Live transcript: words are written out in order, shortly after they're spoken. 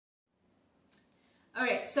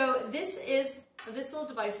Okay, so this little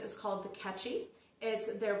device is called the Katchy. It's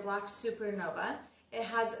their Black Supernova. It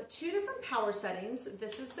has 2 different power settings.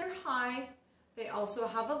 This is their high. They also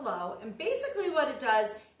have a low. And basically what it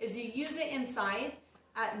does is you use it inside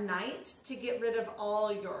at night to get rid of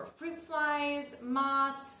all your fruit flies,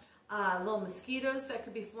 moths, little mosquitoes that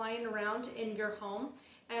could be flying around in your home.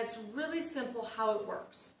 And it's really simple how it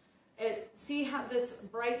works. See how this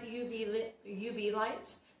bright UV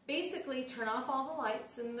light? Basically turn off all the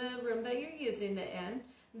lights in the room that you're using it in.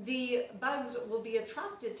 The bugs will be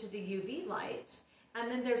attracted to the UV light. And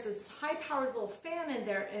then there's this high-powered little fan in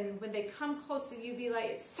there, and when they come close to UV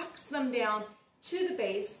light, it sucks them down to the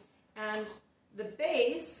base. And the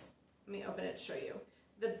base, let me open it to show you.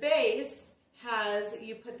 The base has,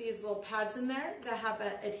 you put these little pads in there that have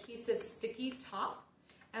an adhesive sticky top.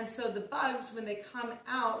 And so the bugs, when they come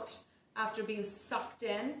out after being sucked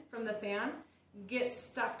in from the fan, get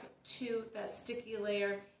stuck to that sticky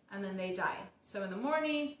layer, and then they die. So in the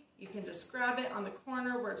morning, you can just grab it on the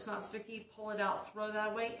corner where it's not sticky, pull it out, throw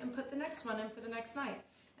that away, and put the next one in for the next night.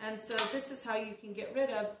 And so this is how you can get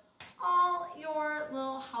rid of all your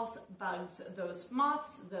little house bugs, those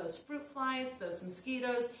moths, those fruit flies, those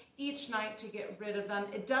mosquitoes, each night to get rid of them.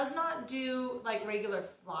 It does not do like regular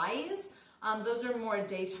flies. Those are more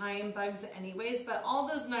daytime bugs anyways, but all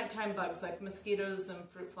those nighttime bugs like mosquitoes and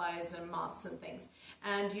fruit flies and moths and things.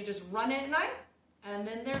 And you just run it at night, and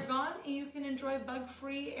then they're gone, and you can enjoy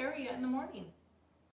bug-free area in the morning.